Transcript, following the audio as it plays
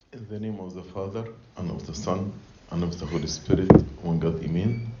In the name of the Father, and of the Son, and of the Holy Spirit, one God,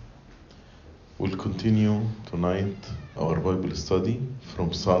 Amen. We'll continue tonight our Bible study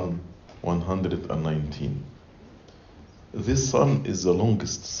from Psalm 119. This psalm is the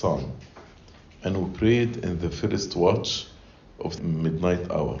longest psalm, and we pray it in the first watch of the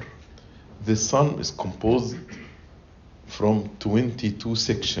midnight hour. This psalm is composed from 22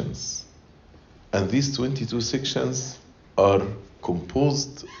 sections, and these 22 sections are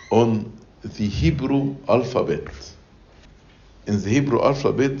composed on the Hebrew alphabet. In the Hebrew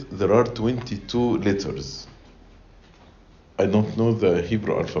alphabet, there are 22 letters. I don't know the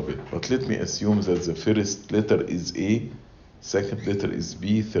Hebrew alphabet, but let me assume that the first letter is A, second letter is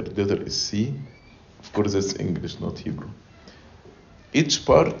B, third letter is C. Of course, that's English, not Hebrew. Each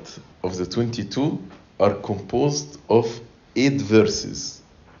part of the 22 are composed of 8 verses.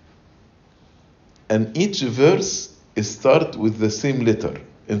 And each verse start with the same letter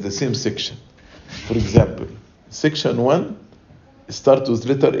in the same section. For example, section 1 starts with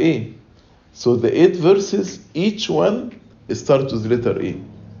letter A. So the 8 verses, each one starts with letter A.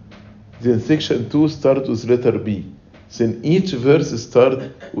 Then section 2 starts with letter B. Then each verse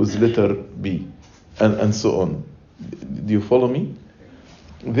starts with letter B. And so on. Do you follow me?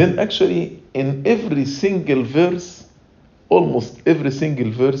 Then actually, in every single verse, almost every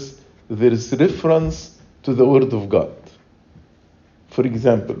single verse, there is reference to the Word of God. For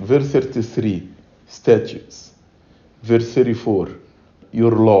example, verse 33, statutes. Verse 34, your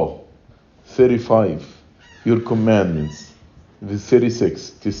law. 35, your commandments. Verse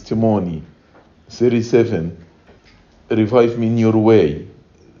 36, testimony. 37, revive me in your way.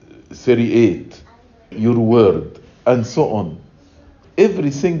 38, your word. And so on.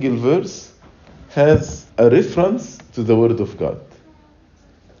 Every single verse has a reference to the Word of God.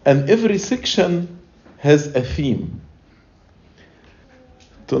 And every section has a theme.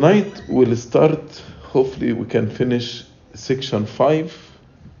 Tonight we'll start, hopefully we can finish section 5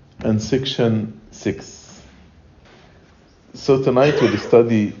 and section 6. So tonight we'll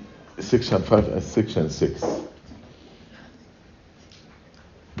study section 5 and section 6.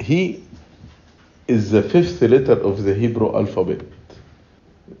 He is the 5th letter of the Hebrew alphabet.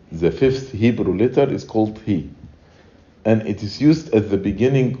 The 5th Hebrew letter is called He. And it is used at the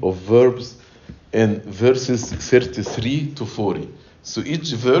beginning of verbs in verses 33 to 40. So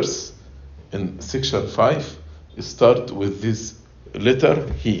each verse in section 5 starts with this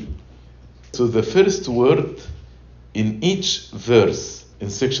letter He. So the first word in each verse in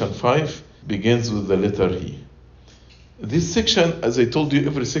section 5 begins with the letter He. This section, as I told you,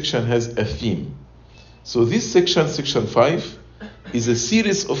 every section has a theme. So this section, section 5, is a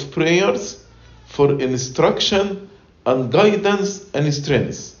series of prayers for instruction and guidance and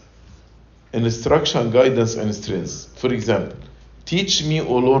strength. Instruction, guidance, and strength. For example, teach me,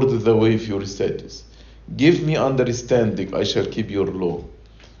 O Lord, the way of your statutes. Give me understanding, I shall keep your law.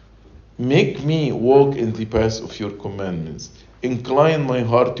 Make me walk in the path of your commandments. Incline my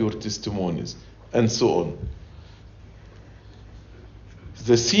heart to your testimonies, and so on.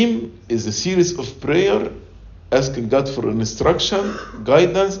 The theme is a series of prayer asking God for instruction,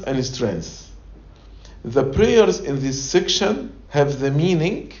 guidance, and strength. The prayers in this section have the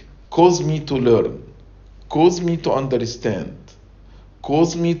meaning, cause me to learn, cause me to understand,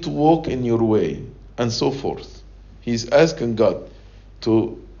 cause me to walk in your way, and so forth. He's asking God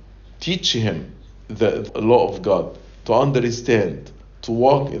to teach him the law of God, to understand, to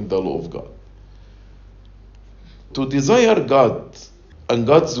walk in the law of God. To desire God and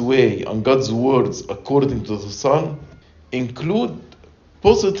God's way and God's words according to the Son include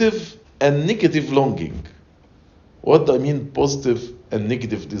positive and negative longing. What do I mean positive and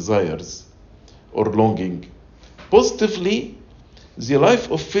negative desires or longing? Positively, the life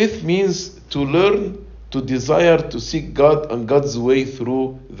of faith means to learn, to desire to seek God and God's way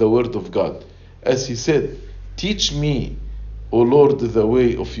through the Word of God. As he said, teach me, O Lord, the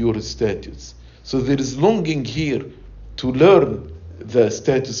way of your statutes. So there is longing here to learn the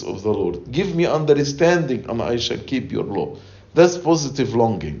statutes of the Lord. Give me understanding and I shall keep your law. That's positive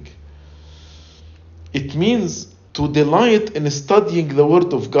longing. It means to delight in studying the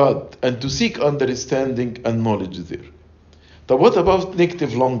Word of God and to seek understanding and knowledge there. But what about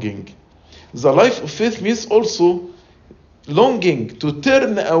negative longing? The life of faith means also longing to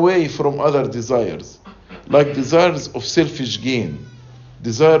turn away from other desires, like desires of selfish gain,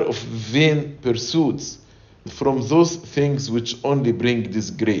 desire of vain pursuits, from those things which only bring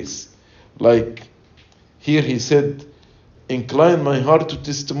disgrace. Like here he said, incline my heart to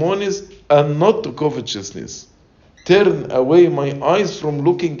testimonies and not to covetousness. Turn away my eyes from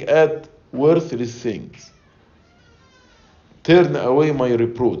looking at worthless things. Turn away my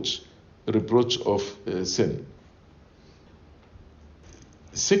reproach of sin.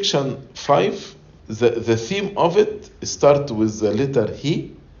 Section 5, the theme of it starts with the letter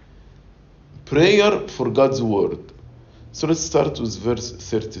He, prayer for God's word. So let's start with verse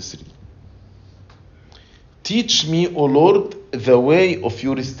 33. Teach me, O Lord, the way of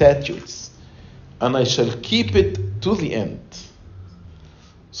your statutes, and I shall keep it to the end.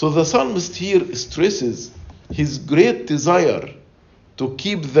 So the psalmist here stresses his great desire to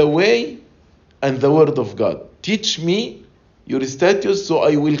keep the way and the word of God. Teach me your statutes, so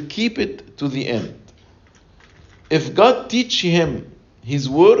I will keep it to the end. If God teach him his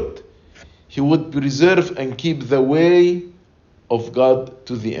word, he would preserve and keep the way of God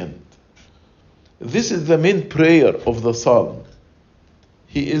to the end. This is the main prayer of the psalm.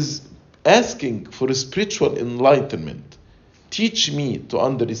 He is asking for spiritual enlightenment. Teach me to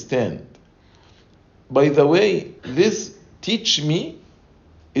understand. By the way, this teach me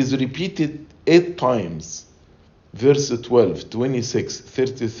is repeated 8 times. Verse 12, 26,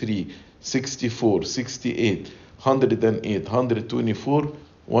 33, 64, 68, 108, 124,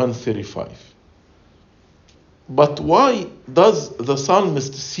 135. But why does the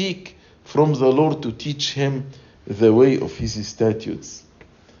psalmist seek from the Lord to teach him the way of his statutes?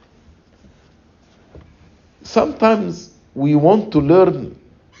 Sometimes we want to learn.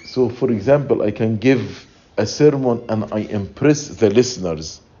 So, for example, I can give a sermon and I impress the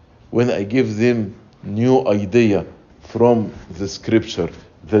listeners when I give them new idea from the scripture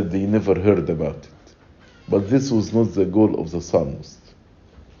that they never heard about it. But this was not the goal of the psalmist.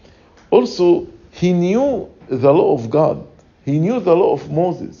 Also, he knew the law of God. He knew the law of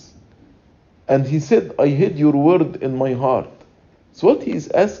Moses. And he said, I hid your word in my heart. So what he is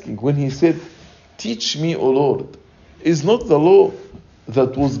asking when he said, teach me, O Lord, is not the law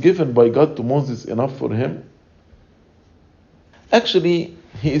that was given by God to Moses enough for him? Actually,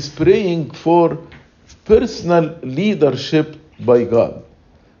 he is praying for personal leadership by God.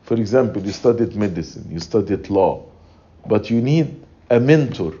 For example, you studied medicine, you studied law, but you need a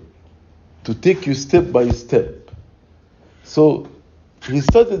mentor to take you step by step. So he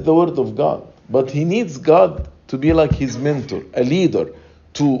studied the word of God, but he needs God to be like his mentor, a leader,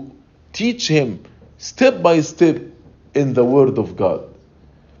 to teach him step by step in the word of God.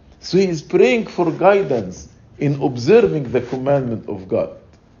 So he is praying for guidance in observing the commandment of God.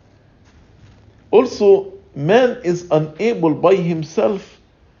 Also, man is unable by himself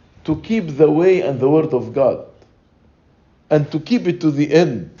to keep the way and the word of God and to keep it to the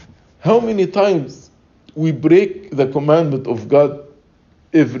end. How many times we break the commandment of God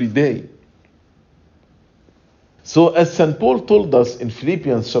every day? So as St. Paul told us in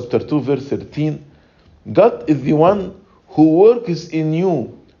Philippians chapter 2 verse 13, God is the one who works in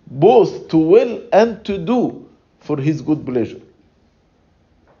you both to will and to do for his good pleasure.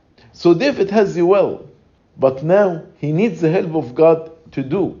 So David has the will, but now he needs the help of God to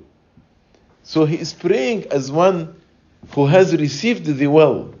do. So he is praying as one who has received the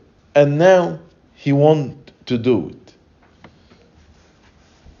will, and now he wants to do it.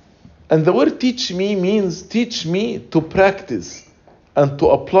 And the word teach me means teach me to practice and to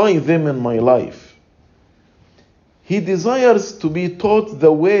apply them in my life. He desires to be taught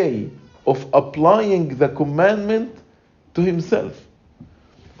the way of applying the commandment to himself.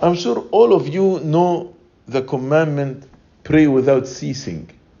 I'm sure all of you know the commandment, pray without ceasing,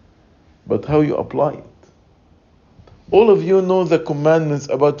 but how you apply it. All of you know the commandments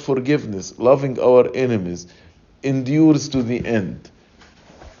about forgiveness, loving our enemies, endures to the end,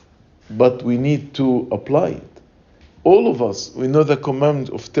 but we need to apply it. All of us, we know the commandment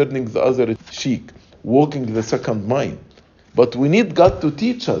of turning the other cheek, walking the second mile, but we need God to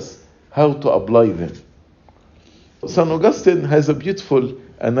teach us how to apply them. St. Augustine has a beautiful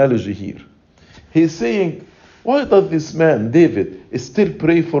analogy here. He's saying, why does this man, David, still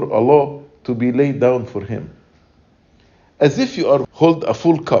pray for a law to be laid down for him? As if you are hold a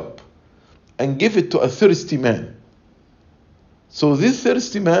full cup and give it to a thirsty man. So this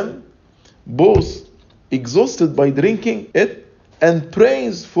thirsty man, both exhausted by drinking it and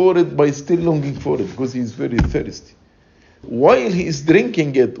prays for it by still longing for it because he is very thirsty. While he is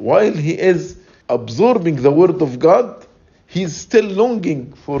drinking it, while he is absorbing the word of God, he is still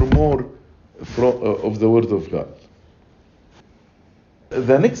longing for more of the word of God.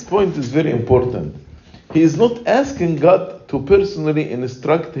 The next point is very important. He is not asking God to personally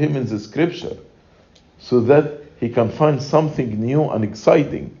instruct him in the scripture so that he can find something new and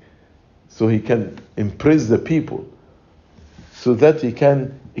exciting, so he can impress the people, so that he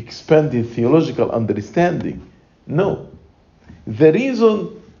can expand his theological understanding. No. The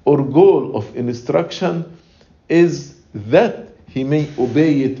reason or goal of instruction is that he may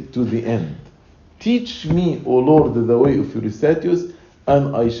obey it to the end. Teach me, O Lord, the way of your statutes,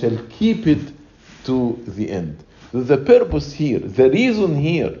 and I shall keep it to the end. The purpose here, the reason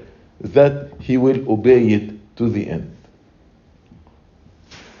here, that he will obey it to the end.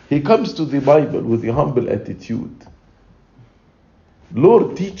 He comes to the Bible with a humble attitude.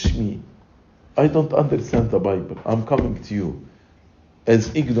 Lord, teach me. I don't understand the Bible. I'm coming to you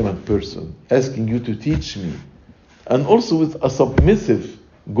as ignorant person, asking you to teach me. And also with a submissive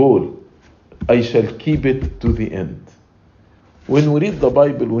goal. I shall keep it to the end. When we read the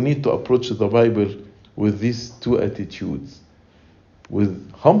Bible, we need to approach the Bible with these two attitudes.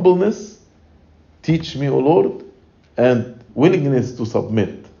 With humbleness, teach me, O Lord, and willingness to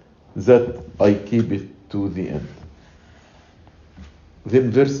submit, that I keep it to the end.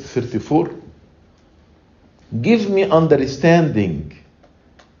 Then verse 34, give me understanding,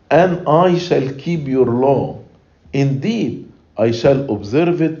 and I shall keep your law. Indeed, I shall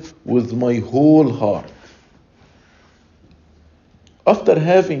observe it with my whole heart. After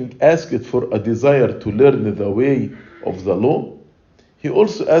having asked for a desire to learn the way of the law, he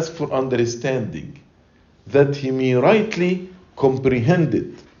also asked for understanding, that he may rightly comprehend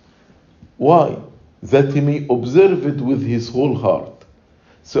it. Why? That he may observe it with his whole heart.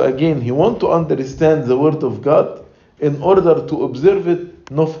 So again, he wants to understand the word of God in order to observe it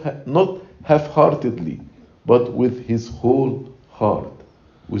not half-heartedly, but with his whole heart,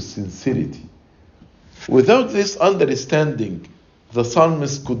 with sincerity. Without this understanding, the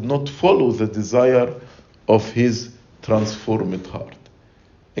psalmist could not follow the desire of his transformed heart.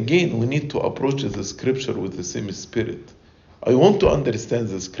 Again, we need to approach the scripture with the same spirit. I want to understand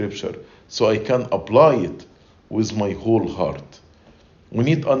the scripture so I can apply it with my whole heart. We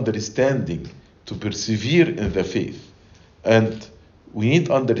need understanding to persevere in the faith. And we need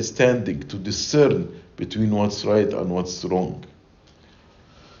understanding to discern between what's right and what's wrong.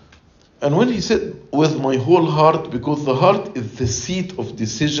 And when he said, with my whole heart, because the heart is the seat of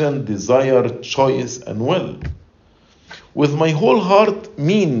decision, desire, choice, and will. With my whole heart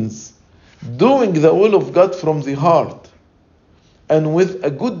means doing the will of God from the heart, and with a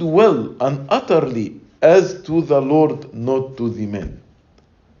good will and utterly as to the Lord, not to the men.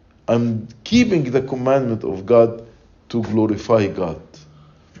 I'm keeping the commandment of God to glorify God,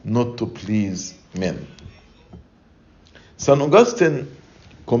 not to please men. St. Augustine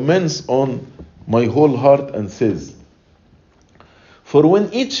comments on my whole heart and says, for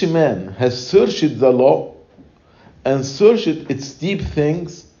when each man has searched the law and searched its deep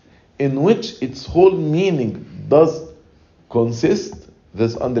things, in which its whole meaning does consist,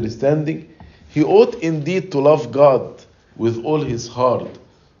 this understanding, he ought indeed to love God with all his heart,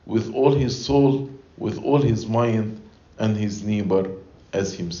 with all his soul, with all his mind, and his neighbor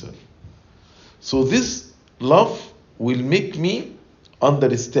as himself. So this love will make me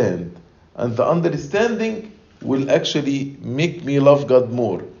understand, and the understanding will actually make me love God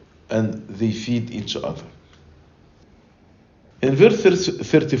more, and they feed each other. In verse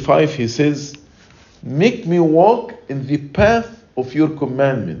 35 he says, make me walk in the path of your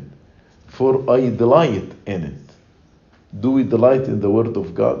commandment, for I delight in it. Do we delight in the word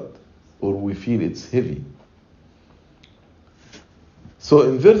of God, or we feel it's heavy? So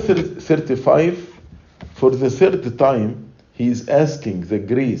in verse 35, for the third time, he is asking the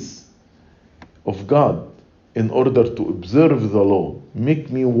grace of God in order to observe the law.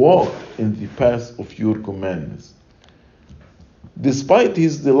 Make me walk in the path of your commandments. Despite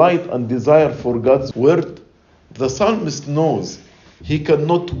his delight and desire for God's word, the psalmist knows he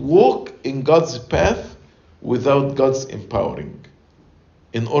cannot walk in God's path without God's empowering.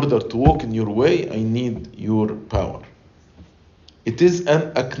 In order to walk in your way, I need your power. It is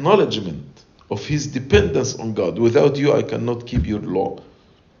an acknowledgement of his dependence on God. Without you, I cannot keep your law,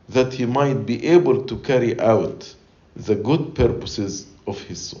 that he might be able to carry out the good purposes of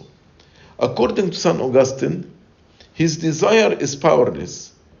his soul. According to St. Augustine, his desire is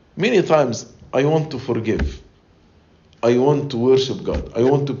powerless. Many times, I want to forgive. I want to worship God. I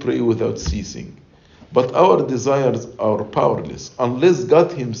want to pray without ceasing. But our desires are powerless unless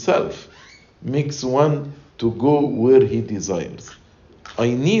God himself makes one to go where he desires. I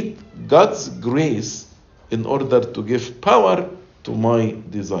need God's grace in order to give power to my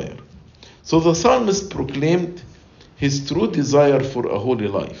desire. So the psalmist proclaimed his true desire for a holy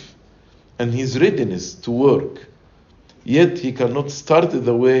life and his readiness to work. Yet he cannot start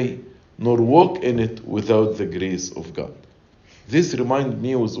the way nor walk in it without the grace of God. This reminds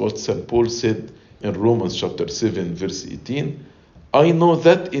me of what St. Paul said in Romans chapter 7, verse 18. I know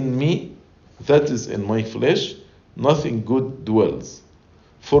that in me, that is in my flesh, nothing good dwells.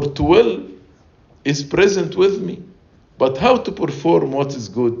 For to will is present with me, But how to perform what is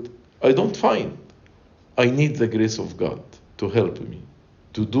good, I don't find. I need the grace of God to help me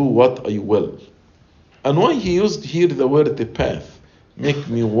to do what I will. And why he used here the word the path, make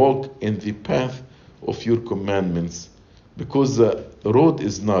me walk in the path of your commandments, because the road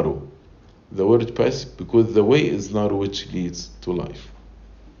is narrow. The word path, because the way is narrow which leads to life.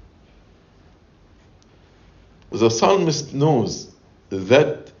 The psalmist knows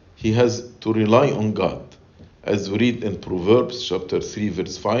that he has to rely on God. As we read in Proverbs chapter 3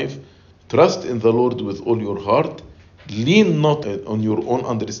 verse 5, trust in the Lord with all your heart, lean not on your own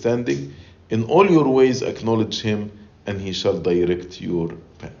understanding, in all your ways acknowledge him, and he shall direct your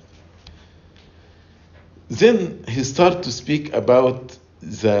path. Then he starts to speak about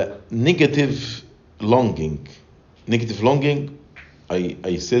the negative longing. Negative longing,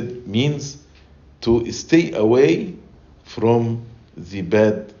 I said, means to stay away from the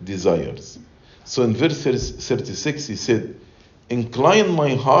bad desires. So in verse 36 he said, incline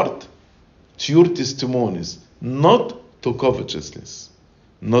my heart to your testimonies, not to covetousness,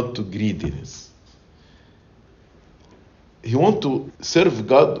 not to greediness. He wants to serve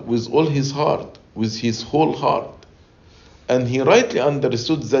God with all his heart, with his whole heart. And he rightly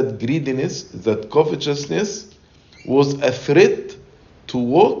understood that greediness, that covetousness, was a threat to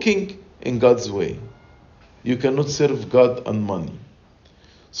walking in God's way. You cannot serve God and money.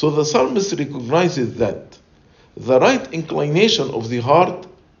 So the psalmist recognizes that the right inclination of the heart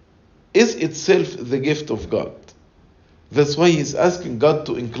is itself the gift of God. That's why he's asking God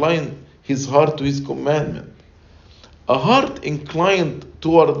to incline his heart to his commandment. A heart inclined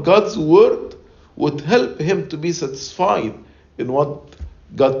toward God's word would help him to be satisfied in what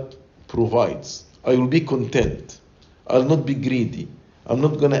God provides. I will be content. I'll not be greedy. I'm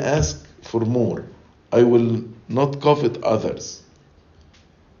not going to ask for more. I will not covet others.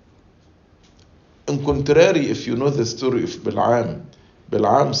 On contrary, if you know the story of Balaam,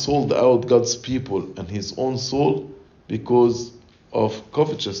 Balaam sold out God's people and his own soul because of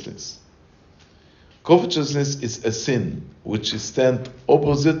covetousness. Covetousness is a sin which stands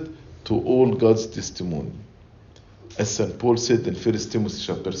opposite to all God's testimony. As St. Paul said in 1 Timothy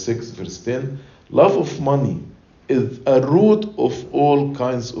chapter 6, verse 10, love of money is a root of all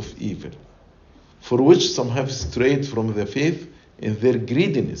kinds of evil, for which some have strayed from the faith in their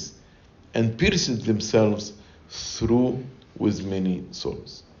greediness and pierced themselves through with many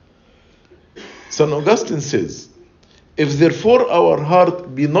souls. St. Augustine says, if therefore our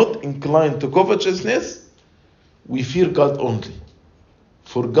heart be not inclined to covetousness, we fear God only,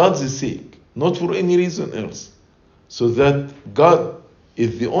 for God's sake, not for any reason else, so that God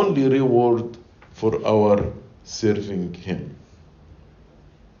is the only reward for our serving him.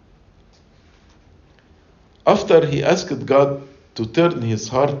 After he asked God to turn his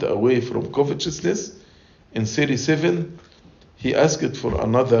heart away from covetousness, in 37, he asked for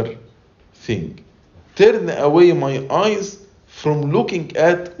another thing. Turn away my eyes from looking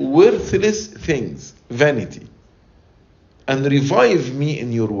at worthless things, vanity, and revive me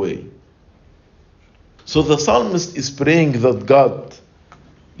in your way. So the psalmist is praying that God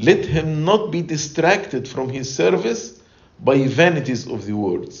let him not be distracted from his service by vanities of the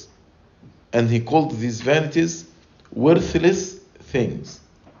words. And he called these vanities worthless things,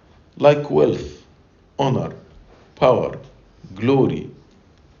 like wealth, honor, power, glory.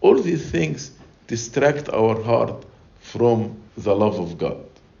 All these things distract our heart from the love of God.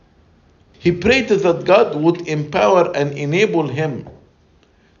 He prayed that God would empower and enable him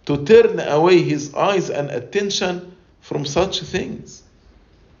to turn away his eyes and attention from such things.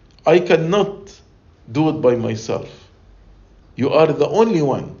 I cannot do it by myself. You are the only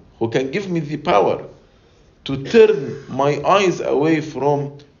one who can give me the power to turn my eyes away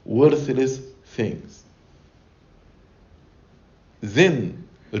from worthless things. Then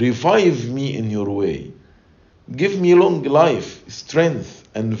revive me in your way. Give me long life, strength,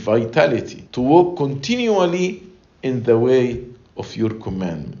 and vitality to walk continually in the way of your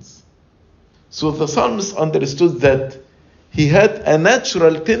commandments. So the psalmist understood that he had a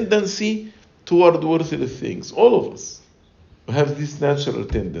natural tendency toward worthless things. All of us have this natural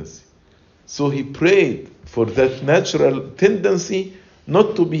tendency. So he prayed for that natural tendency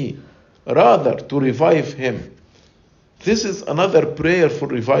not to be, rather to revive him. This is another prayer for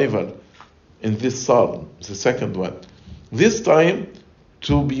revival in this psalm, the second one. This time,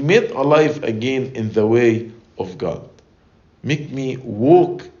 to be made alive again in the way of God. Make me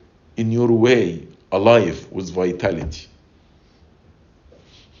walk in your way, alive with vitality.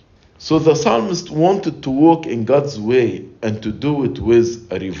 So the psalmist wanted to walk in God's way and to do it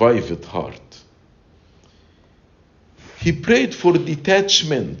with a revived heart. He prayed for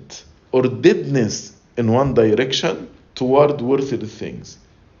detachment or deadness in one direction toward worthless things.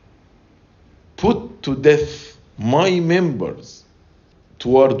 Put to death my members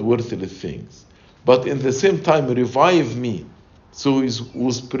toward worthless things. But in the same time, revive me. So he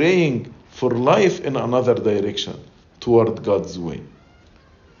was praying for life in another direction, toward God's way.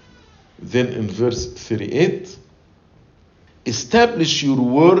 Then in verse 38, establish your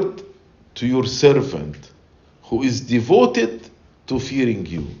word to your servant, who is devoted to fearing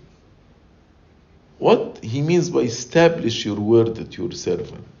you. What he means by establish your word to your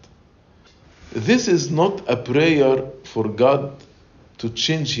servant. This is not a prayer for God to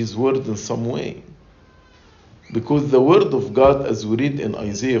change his word in some way. Because the word of God, as we read in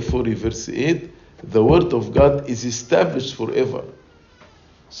Isaiah 40 verse 8, the word of God is established forever.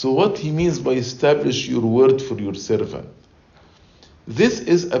 So what he means by establish your word for your servant? This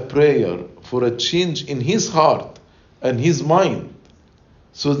is a prayer for a change in his heart and his mind,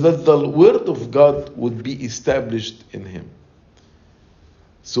 so that the word of God would be established in him.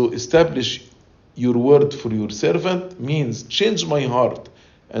 So establish your word for your servant means change my heart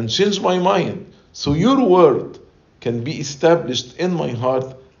and change my mind, so your word can be established in my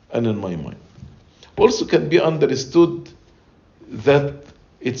heart and in my mind. Also can be understood that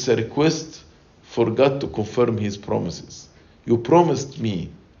it's a request for God to confirm his promises. You promised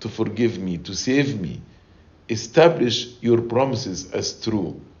me to forgive me, to save me. Establish your promises as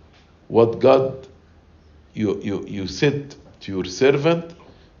true. What God you said to your servant,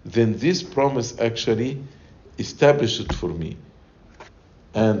 then this promise actually establish it for me.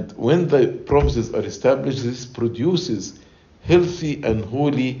 And when the promises are established, this produces healthy and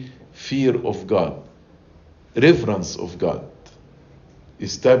holy fear of God, reverence of God.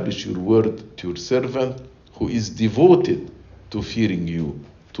 Establish your word to your servant, who is devoted to fearing you,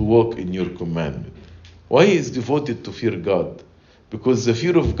 to walk in your commandment. Why he is devoted to fear God? Because the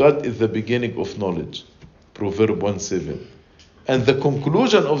fear of God is the beginning of knowledge. Proverbs 1:7. And the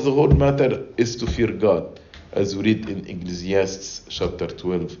conclusion of the whole matter is to fear God, as we read in Ecclesiastes chapter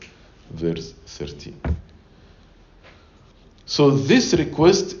 12, verse 13. So this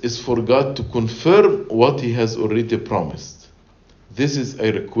request is for God to confirm what he has already promised. This is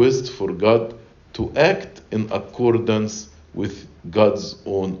a request for God to act in accordance with God's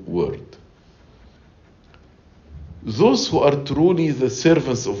own word. Those who are truly the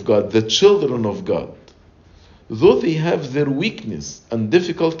servants of God, the children of God, though they have their weakness and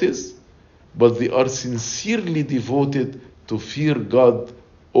difficulties, but they are sincerely devoted to fear God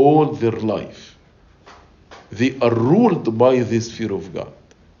all their life. They are ruled by this fear of God.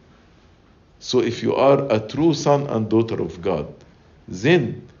 So if you are a true son and daughter of God,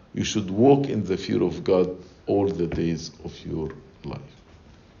 then you should walk in the fear of God all the days of your life.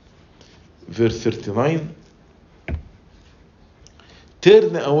 Verse 39,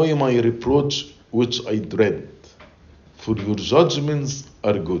 turn away my reproach which I dread, for your judgments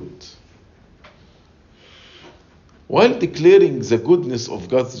are good. While declaring the goodness of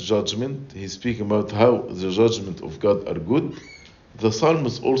God's judgment, he's speaking about how the judgment of God are good. The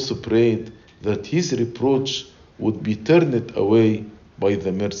psalmist also prayed that his reproach would be turned away by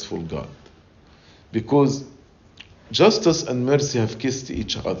the merciful God. Because justice and mercy have kissed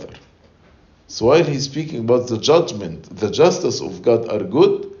each other. So while he's speaking about the judgment, the justice of God are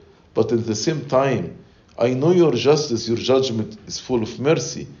good, but at the same time, I know your justice, your judgment is full of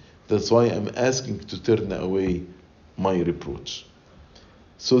mercy. That's why I'm asking to turn away my reproach.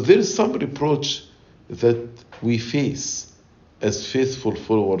 So there is some reproach that we face as faithful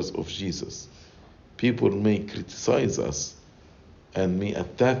followers of Jesus. People may criticize us and may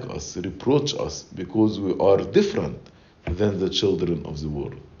attack us, reproach us, because we are different than the children of the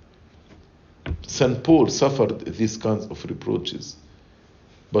world. St. Paul suffered these kinds of reproaches.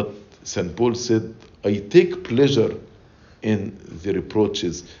 But St. Paul said, I take pleasure in the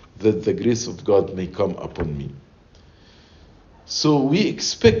reproaches, that the grace of God may come upon me. So we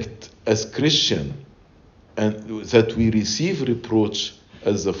expect as Christians and that we receive reproach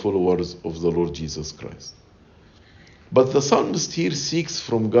as the followers of the Lord Jesus Christ. But the psalmist here seeks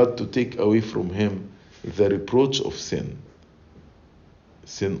from God to take away from him the reproach of sin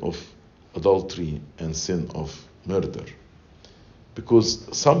of adultery and sin of murder. Because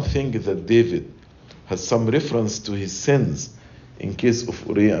something that David has some reference to his sins in case of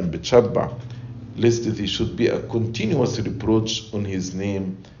Uriah and Bathsheba, lest there should be a continuous reproach on his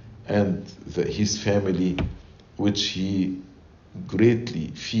name and his family, which he greatly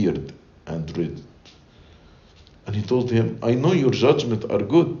feared and dreaded. And he told him, I know your judgments are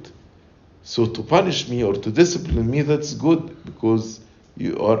good, so to punish me or to discipline me, that's good, because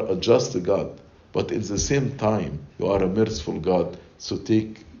you are a just God. But at the same time, you are a merciful God, so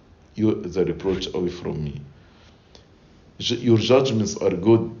take the reproach away from me. Your judgments are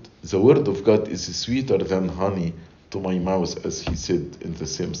good. The word of God is sweeter than honey to my mouth, as he said in the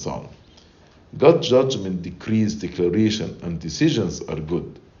same psalm. God's judgment, decrees, declaration, and decisions are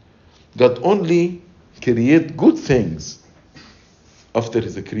good. God only create good things. After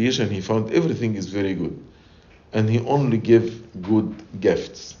his creation, he found everything is very good. And he only gave good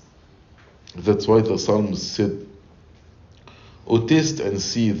gifts. That's why the psalmist said, "O taste and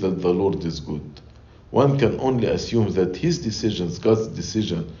see that the Lord is good." One can only assume that his decisions, God's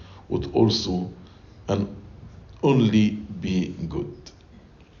decision, would also and only be good.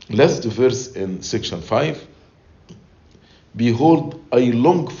 Last verse in section 5. "Behold, I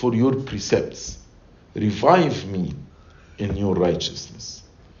long for your precepts. Revive me in your righteousness."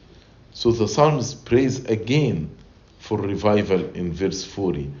 So the psalmist prays again for revival in verse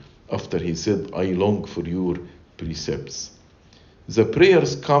 40, after he said, "I long for your precepts." The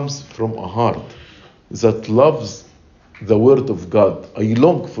prayers comes from a heart that loves the word of God. I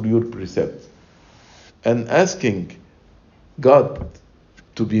long for your precepts. And asking God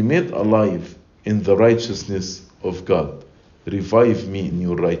to be made alive in the righteousness of God. Revive me in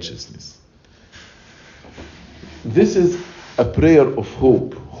your righteousness. This is a prayer of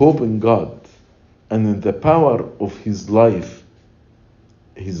hope, hope in God, and in the power of his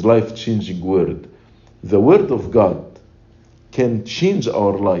life-changing word. The word of God can change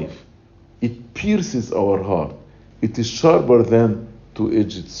our life. It pierces our heart. It is sharper than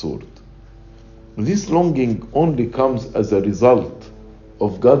two-edged sword. This longing only comes as a result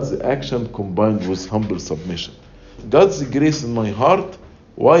of God's action combined with humble submission. God's grace in my heart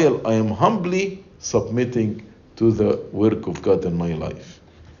while I am humbly submitting to the work of God in my life.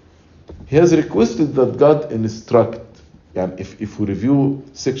 He has requested that God instruct, and if we review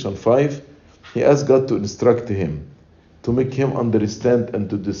section 5, he asked God to instruct him, to make him understand and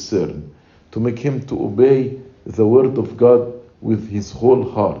to discern, to make him to obey the word of God with his whole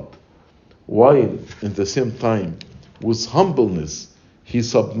heart, while in the same time, with humbleness, he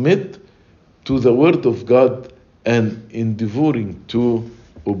submit to the word of God and endeavoring to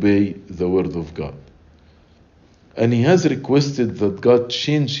obey the word of God. And he has requested that God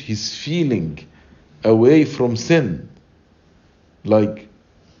change his feeling away from sin, like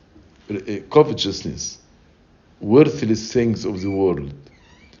covetousness, worthless things of the world.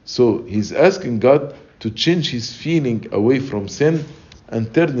 So he's asking God to change his feeling away from sin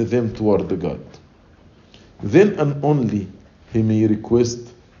and turn them toward God. Then and only he may request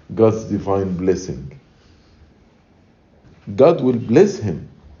God's divine blessing. God will bless him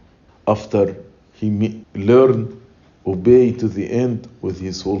after he learn, obey to the end with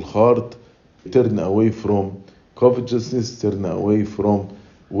his whole heart, turn away from covetousness, turn away from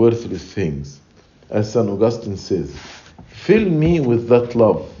worthless things. As St. Augustine says, "Fill me with that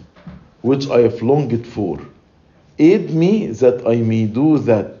love which I have longed for. Aid me that I may do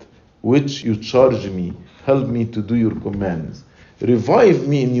that which you charge me. Help me to do your commands. Revive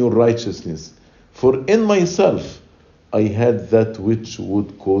me in your righteousness. For in myself I had that which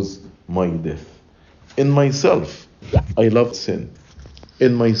would cause my death." In myself, I love sin.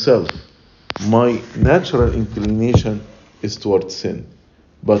 In myself, my natural inclination is towards sin.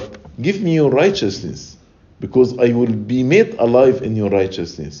 But give me your righteousness, because I will be made alive in your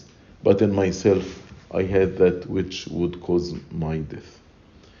righteousness. But in myself, I had that which would cause my death.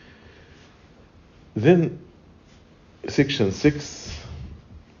 Then, section 6.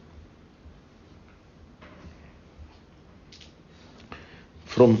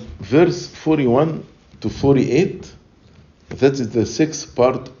 From verse 41 to 48, that is the sixth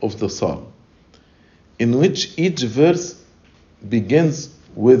part of the psalm, in which each verse begins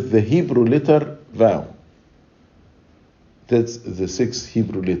with the Hebrew letter Vav. That's the sixth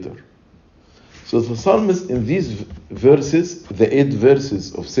Hebrew letter. So the psalmist in these verses, the 8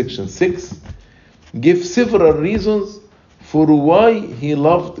 verses of section 6, give several reasons for why he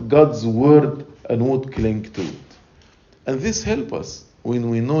loved God's word and would cling to it. And this helps us when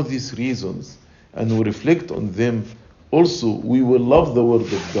we know these reasons and we reflect on them. Also, we will love the word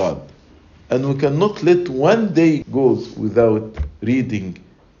of God. And we cannot let one day go without reading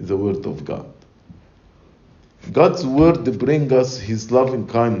the word of God. God's word brings us his loving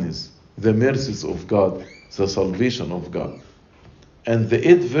kindness, the mercies of God, the salvation of God. And the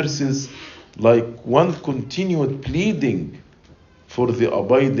 8 verses, like one continued pleading for the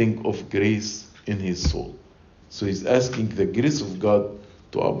abiding of grace in his soul. So he's asking the grace of God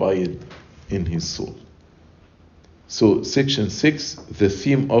to abide in his soul. So section 6, the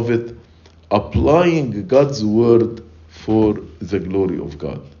theme of it, applying God's word for the glory of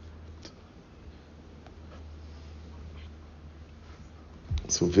God.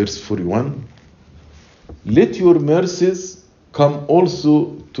 So verse 41, Let your mercies come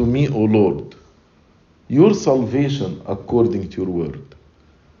also to me, O Lord, your salvation according to your word.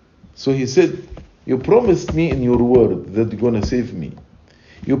 So he said, you promised me in your word that you're going to save me.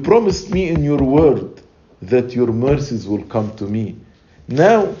 You promised me in your word that your mercies will come to me.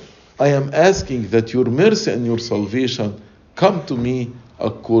 Now I am asking that your mercy and your salvation come to me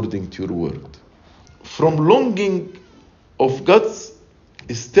according to your word. From longing of God's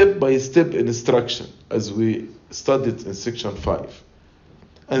step-by-step instruction, as we studied in section 5,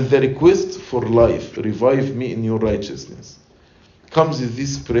 and the request for life, revive me in your righteousness, comes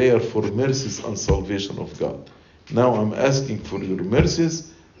this prayer for mercies and salvation of God. Now I'm asking for your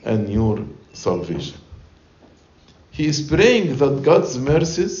mercies and your salvation. He is praying that God's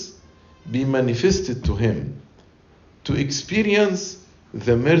mercies be manifested to him, to experience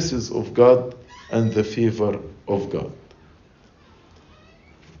the mercies of God and the favor of God.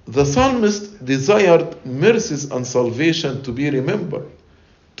 The psalmist desired mercies and salvation to be remembered,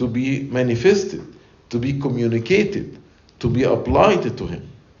 to be manifested, to be communicated, to be applied to him.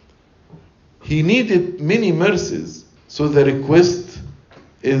 He needed many mercies, so the request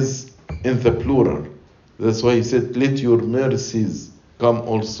is in the plural. That's why he said, let your mercies come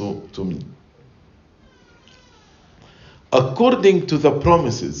also to me. According to the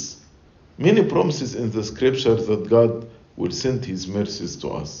promises, many promises in the scripture that God will send his mercies to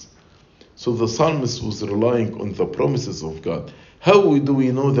us. So the psalmist was relying on the promises of God. How do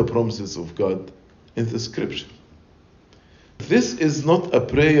we know the promises of God? In the scripture. This is not a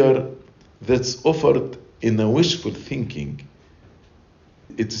prayer that's offered in a wishful thinking.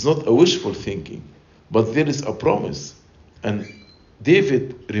 It is not a wishful thinking, but there is a promise. And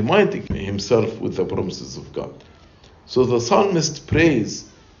David reminding himself with the promises of God. So the psalmist prays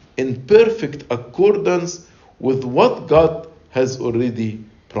in perfect accordance with what God has already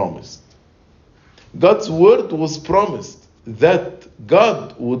promised. God's word was promised that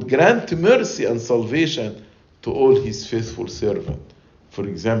God would grant mercy and salvation to all his faithful servants. For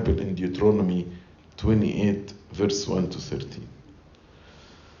example, in Deuteronomy 28, verse 1 to 13.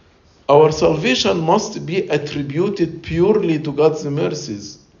 Our salvation must be attributed purely to God's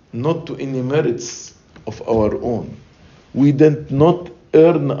mercies, not to any merits of our own. We did not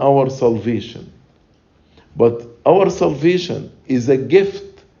earn our salvation, but our salvation is a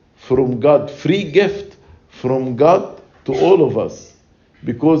gift from God, free gift from God to all of us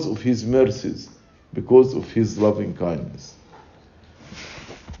because of his mercies, because of his loving kindness.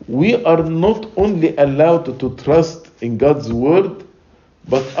 We are not only allowed to trust in God's word,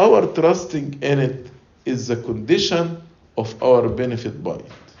 but our trusting in it is the condition of our benefit by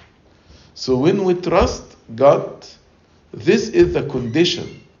it. So when we trust God, this is the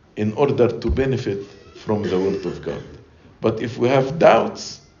condition in order to benefit from the word of God. But if we have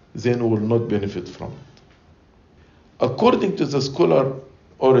doubts, then we will not benefit from it. According to the scholar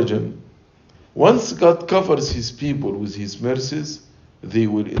Origen, once God covers his people with his mercies, they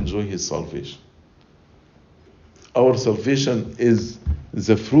will enjoy his salvation. Our salvation is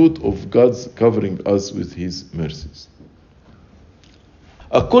the fruit of God's covering us with his mercies.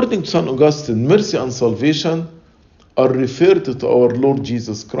 According to St. Augustine, mercy and salvation are referred to our Lord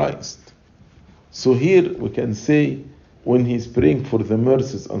Jesus Christ. So here we can say, when he's praying for the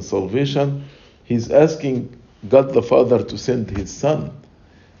mercies and salvation, he's asking God the Father to send his Son,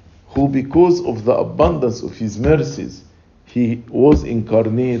 who because of the abundance of his mercies, he was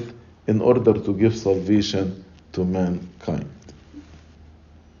incarnate in order to give salvation to mankind.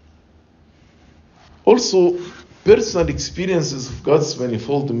 Also, personal experiences of God's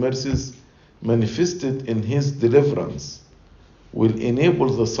manifold mercies manifested in his deliverance will enable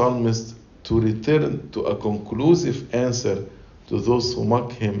the psalmist to return to a conclusive answer to those who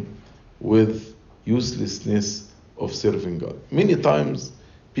mock him with uselessness of serving God. Many times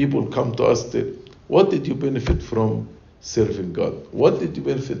people come to us and say, what did you benefit from serving God? What did you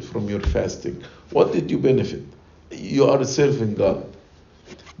benefit from your fasting? What did you benefit? You are serving God.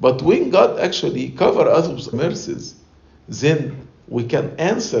 But when God actually covers us with mercies, then we can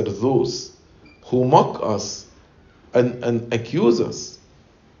answer those who mock us and accuse us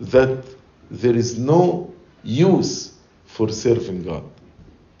that there is no use for serving God.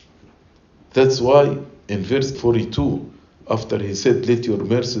 That's why in verse 42, after he said, let your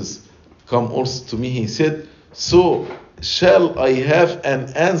mercies come also to me, he said, so shall I have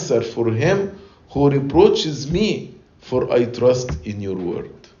an answer for him who reproaches me, for I trust in your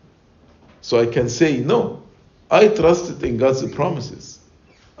word. So I can say, no, I trusted in God's promises,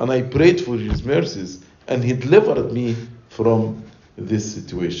 and I prayed for his mercies, and he delivered me from this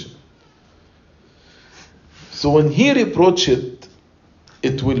situation. So when he reproached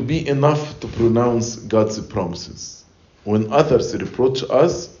it will be enough to pronounce God's promises. When others reproach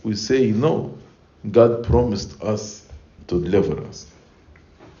us, we say, no, God promised us to deliver us.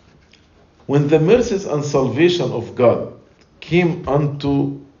 When the mercies and salvation of God came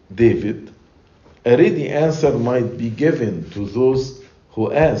unto David, a ready answer might be given to those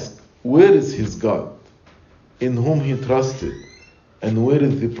who ask, where is his God, in whom he trusted, and where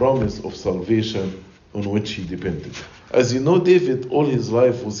is the promise of salvation on which he depended? As you know, David all his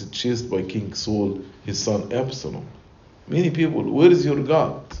life was chased by King Saul, his son Absalom. Many people, where is your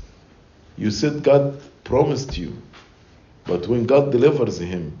God? You said God promised you, but when God delivers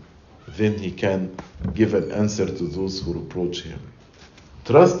him, then he can give an answer to those who reproach him.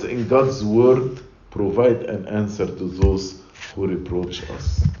 Trust in God's word, provide an answer to those who reproach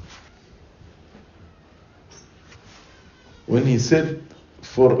us. When he said,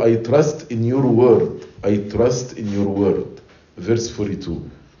 for I trust in your word, I trust in your word, verse 42.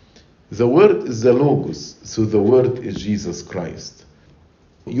 The word is the Logos, so the word is Jesus Christ.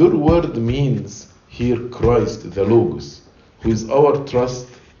 Your word means here Christ, the Logos, who is our trust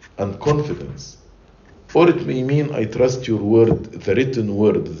and confidence. Or it may mean I trust your word, the written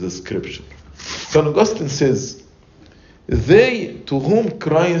word, the scripture. St. Augustine says, they to whom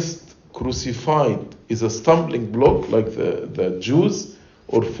Christ crucified is a stumbling block like the Jews,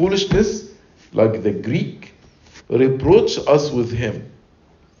 or foolishness like the Greek, reproach us with him.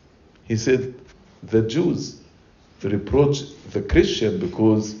 He said the Jews reproach the Christian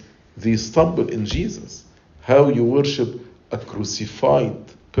because they stumble in Jesus. How you worship a crucified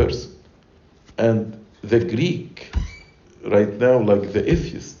person. And the Greek, right now, like the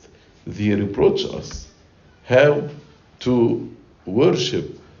atheist, they reproach us how to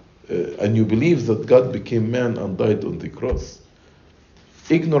worship and you believe that God became man and died on the cross,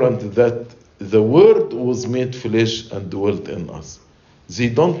 ignorant that the Word was made flesh and dwelt in us. They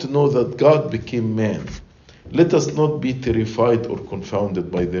don't know that God became man. Let us not be terrified or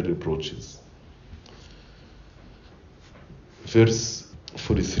confounded by their reproaches. Verse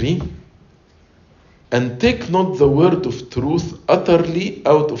 43. And take not the word of truth utterly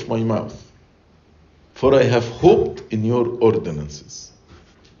out of my mouth, for I have hoped in your ordinances.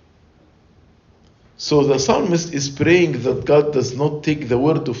 So the psalmist is praying that God does not take the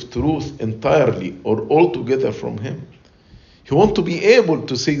word of truth entirely or altogether from him. He wants to be able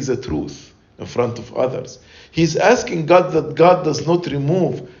to say the truth in front of others. He's asking God that God does not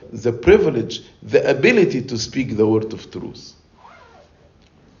remove the privilege, the ability to speak the word of truth.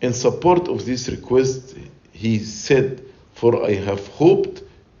 In support of this request, he said, for I have hoped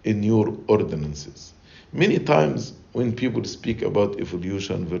in your ordinances. Many times when people speak about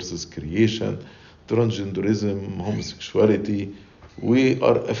evolution versus creation, transgenderism, homosexuality, we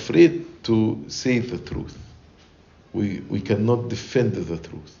are afraid to say the truth. We cannot defend the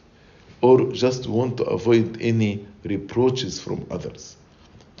truth, or just want to avoid any reproaches from others.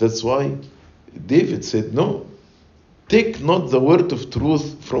 That's why David said, no, take not the word of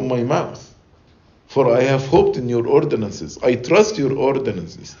truth from my mouth, for I have hoped in your ordinances. I trust your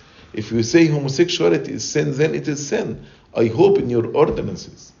ordinances. If you say homosexuality is sin, then it is sin. I hope in your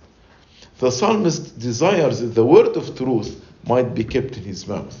ordinances. The psalmist desires that the word of truth might be kept in his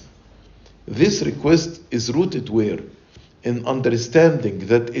mouth. This request is rooted where? In understanding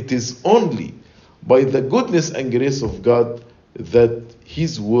that it is only by the goodness and grace of God that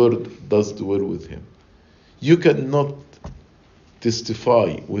his word does dwell with him. You cannot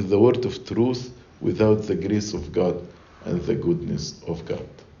testify with the word of truth without the grace of God and the goodness of God.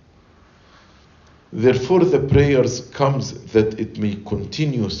 Therefore the prayers comes that it may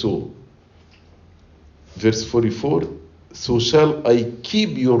continue so. Verse 44, so shall I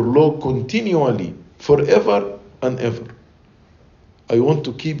keep your law continually, forever and ever. I want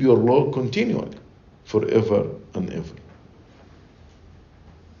to keep your law continually, forever and ever.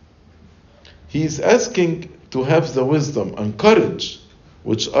 He is asking to have the wisdom and courage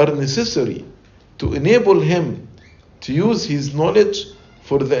which are necessary to enable him to use his knowledge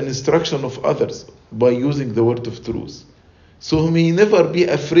for the instruction of others by using the word of truth. So he may never be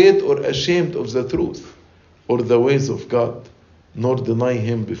afraid or ashamed of the truth or the ways of God, nor deny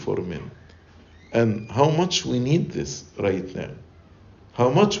him before men. And how much we need this right now. How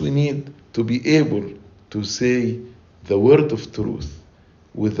much we need to be able to say the word of truth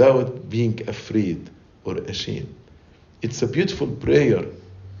without being afraid or ashamed. It's a beautiful prayer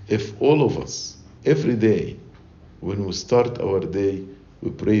if all of us, every day, when we start our day,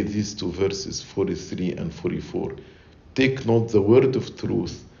 we pray these two verses, 43 and 44. Take not the word of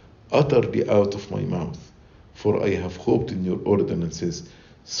truth utterly out of my mouth, for I have hoped in your ordinances,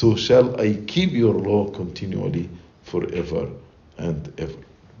 so shall I keep your law continually forever and ever.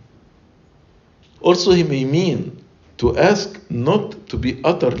 Also, he may mean to ask not to be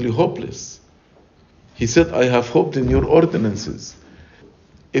utterly hopeless. He said, I have hoped in your ordinances.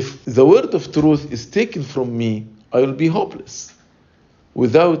 If the word of truth is taken from me, I will be hopeless.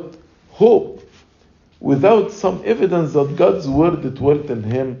 Without hope, without some evidence that God's word dwelt in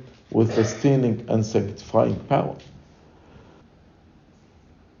him with sustaining and sanctifying power.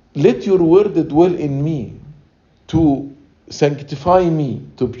 Let your word dwell in me to sanctify me,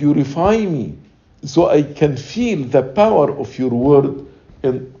 to purify me, so I can feel the power of your word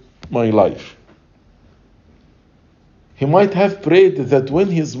in my life. He might have prayed that when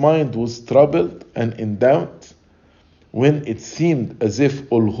his mind was troubled and in doubt, when it seemed as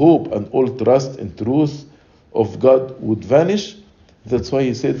if all hope and all trust in truth of God would vanish, that's why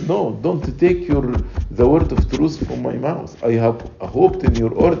he said, no, don't take the word of truth from my mouth. I have hoped in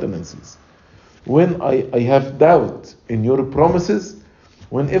your ordinances. When I have doubt in your promises,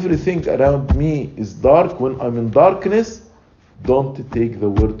 when everything around me is dark, when I'm in darkness, don't take the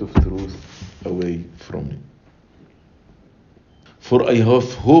word of truth away from me. For I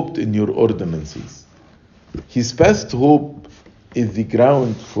have hoped in your ordinances. His past hope is the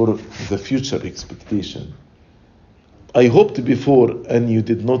ground for the future expectation. I hoped before and you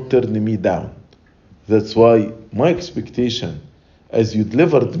did not turn me down. That's why my expectation, as you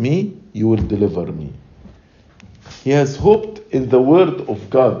delivered me, you will deliver me. He has hoped in the word of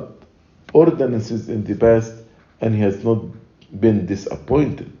God, ordinances in the past, and he has not been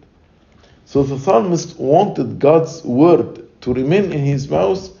disappointed. So the psalmist wanted God's word to remain in his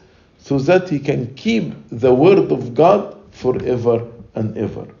mouth so that he can keep the word of God forever and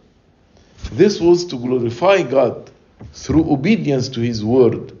ever. This was to glorify God through obedience to his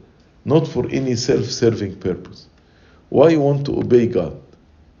word, not for any self-serving purpose. Why you want to obey God?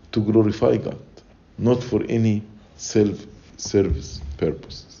 To glorify God, not for any self-service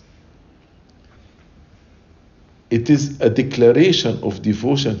purposes. It is a declaration of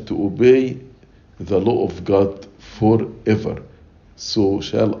devotion to obey the law of God forever. So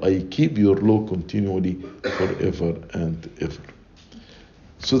shall I keep your law continually forever and ever.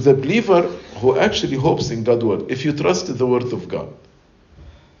 So the believer who actually hopes in God's word, if you trust in the word of God,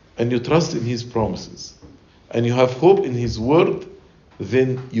 and you trust in his promises, and you have hope in his word,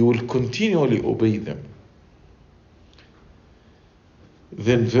 then you will continually obey them.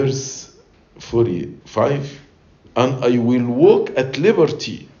 Then verse 45, and I will walk at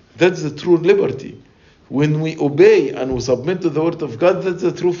liberty. That's the true liberty. When we obey and we submit to the word of God, that's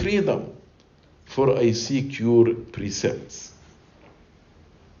the true freedom. For I seek your precepts.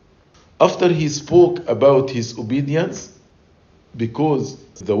 After he spoke about his obedience, because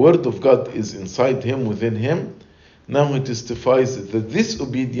the word of God is inside him, within him, now he testifies that this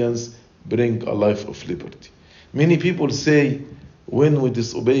obedience brings a life of liberty. Many people say, when we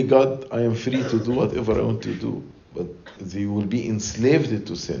disobey God, I am free to do whatever I want to do, but they will be enslaved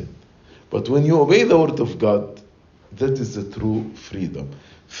to sin. But when you obey the word of God, that is the true freedom.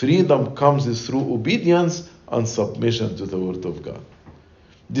 Freedom comes through obedience and submission to the word of God.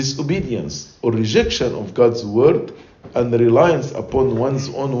 Disobedience or rejection of God's word and reliance upon one's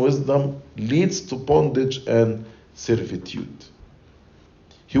own wisdom leads to bondage and servitude.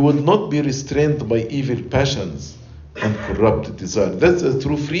 He will not be restrained by evil passions and corrupt desire. That's the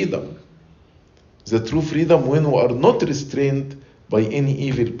true freedom. The true freedom when we are not restrained by any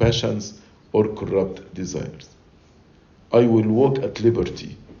evil passions or corrupt desires. I will walk at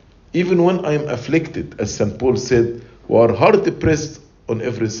liberty. Even when I am afflicted, as St. Paul said, we are hard pressed on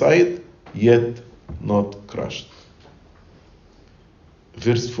every side, yet not crushed.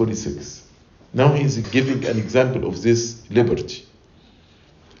 Verse 46. Now he is giving an example of this liberty.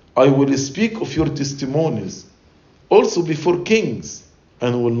 I will speak of your testimonies also before kings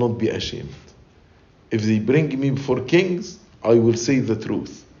and will not be ashamed. If they bring me before kings, I will say the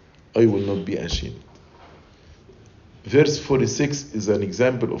truth. I will not be ashamed. Verse 46 is an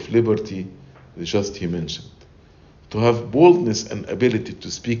example of liberty just he mentioned. To have boldness and ability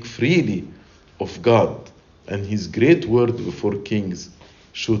to speak freely of God and his great word before kings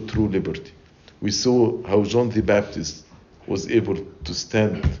show true liberty. We saw how John the Baptist was able to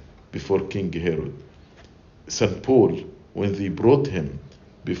stand before King Herod. St. Paul, when they brought him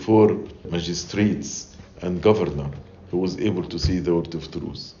before magistrates and governor, he was able to say the word of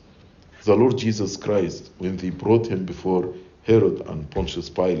truth. The Lord Jesus Christ, when they brought him before Herod and Pontius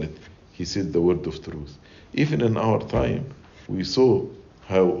Pilate, he said the word of truth. Even in our time, we saw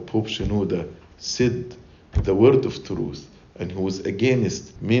how Pope Shenouda said the word of truth, and he was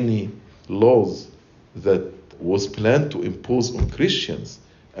against many laws that was planned to impose on Christians,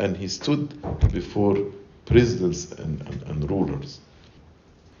 and he stood before presidents and rulers.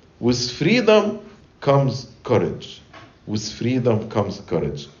 With freedom comes courage. With freedom comes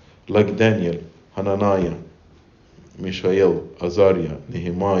courage. Like Daniel, Hananiah, Mishael, Azariah,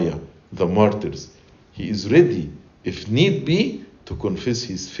 Nehemiah, the martyrs. He is ready, if need be, to confess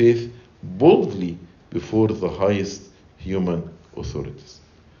his faith boldly before the highest human authorities.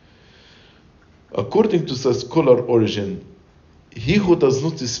 According to the scholar Origen, he who does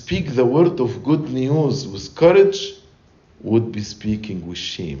not speak the word of good news with courage would be speaking with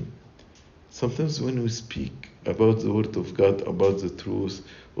shame. Sometimes when we speak about the word of God, about the truth,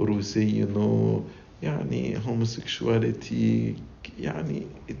 or we say, homosexuality,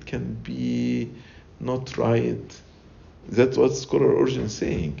 it can be not right. That's what scholar Origen is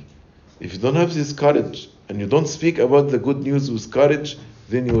saying. If you don't have this courage, and you don't speak about the good news with courage,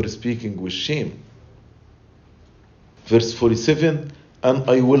 then you are speaking with shame. Verse 47, and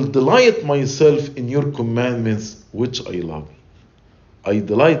I will delight myself in your commandments, which I love. I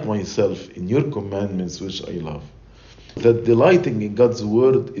delight myself in your commandments, which I love. That delighting in God's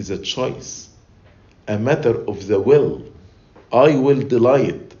word is a choice, a matter of the will. I will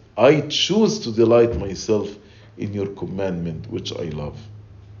delight. I choose to delight myself in your commandment, which I love.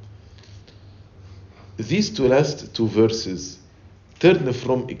 These last two verses turn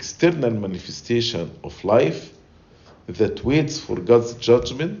from external manifestation of life that waits for God's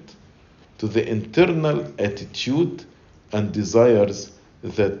judgment to the internal attitude and desires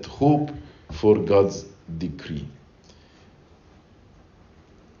that hope for God's decree.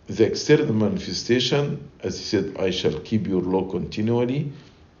 The external manifestation, as he said, I shall keep your law continually,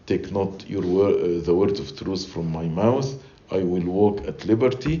 take not the word of truth from my mouth, I will walk at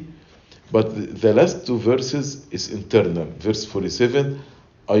liberty. But the last two verses is internal. Verse 47,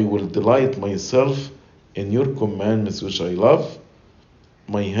 I will delight myself in your commandments which I love.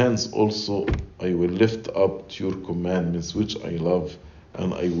 My hands also I will lift up to your commandments which I love,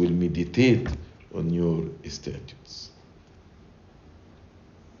 and I will meditate on your statutes.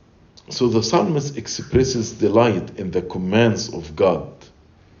 So the psalmist expresses delight in the commands of God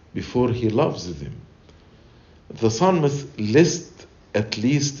before he loves them. The psalmist lists at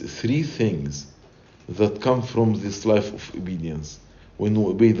least three things that come from this life of obedience when we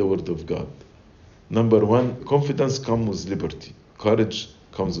obey the word of God. Number one, confidence comes with liberty. Courage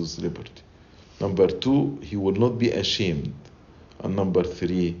comes with liberty. Number two, he will not be ashamed. And number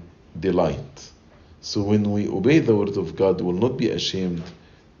three, delight. So when we obey the word of God, we will not be ashamed.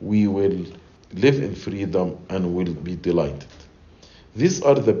 We will live in freedom and will be delighted. These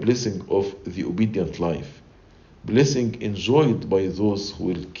are the blessings of the obedient life. Blessing enjoyed by those who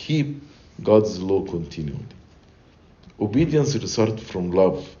will keep God's law continually. Obedience results from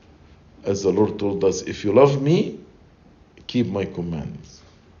love. As the Lord told us, if you love me, keep my commandments.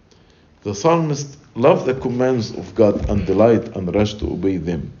 The psalmist loved the commands of God and delight and rush to obey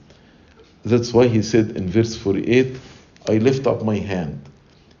them. That's why he said in verse 48, I lift up my hand.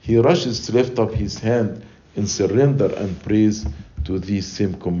 He rushes to lift up his hand in surrender and praise to these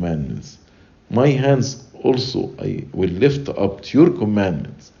same commandments. My hands also I will lift up to your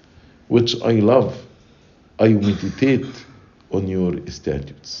commandments, which I love. I meditate on your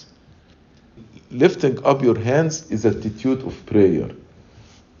statutes. Lifting up your hands is an attitude of prayer.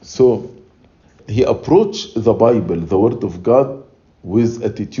 So he approached the Bible, the Word of God, with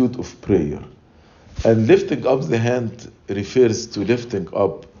attitude of prayer. And lifting up the hand refers to lifting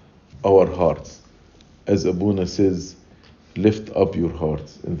up our hearts. As Abuna says, lift up your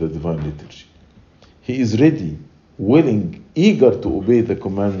hearts in the divine liturgy. He is ready, willing, eager to obey the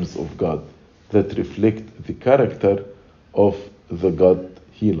commandments of God that reflect the character of the God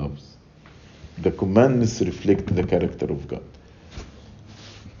he loves. The commandments reflect the character of God.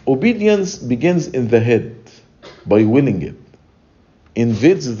 Obedience begins in the head by willing it,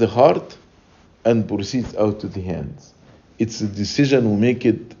 invades the heart, and proceeds out to the hands. It's a decision we make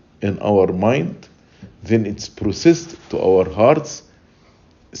it in our mind, then it's processed to our hearts.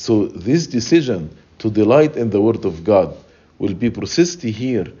 So this decision to delight in the Word of God will be processed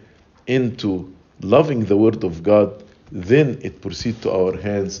here into loving the Word of God, then it proceeds to our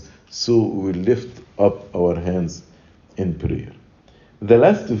hands, so we will lift up our hands in prayer. The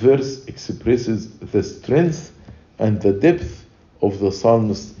last verse expresses the strength and the depth of the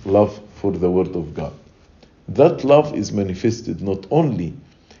psalmist's love for the Word of God. That love is manifested not only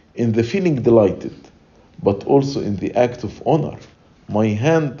in the feeling delighted, but also in the act of honor. My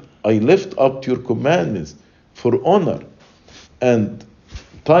hand I lift up to your commandments for honor, and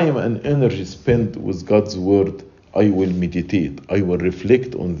time and energy spent with God's word, I will meditate, I will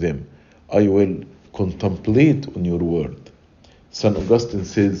reflect on them, I will contemplate on your word. St. Augustine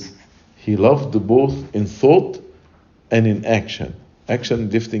says, He loved both in thought and in action. Action,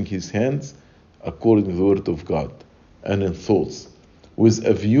 lifting his hands according to the word of God, and in thoughts. With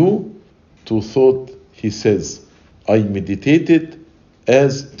a view to thought, he says, I meditated,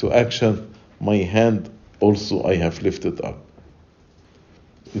 as to action, my hand also I have lifted up.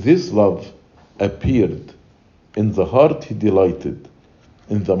 This love appeared. In the heart he delighted.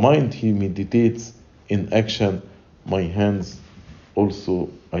 In the mind he meditates. In action, my hands also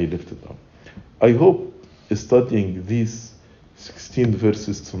I lifted up. I hope studying these 16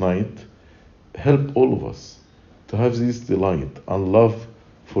 verses tonight help all of us to have this delight and love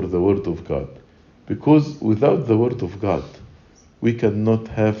for the Word of God. Because without the Word of God, we cannot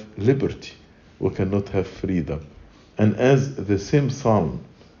have liberty, we cannot have freedom. And as the same psalm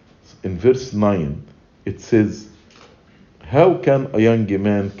in verse 9, it says, how can a young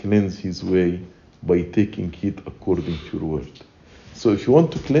man cleanse his way? By taking heed according to your word. So if you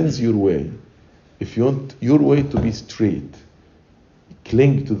want to cleanse your way, if you want your way to be straight,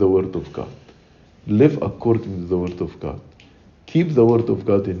 cling to the word of God. Live according to the word of God. Keep the word of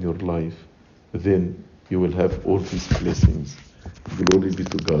God in your life. Then you will have all these blessings. Glory be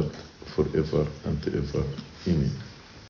to God forever and ever. Amen.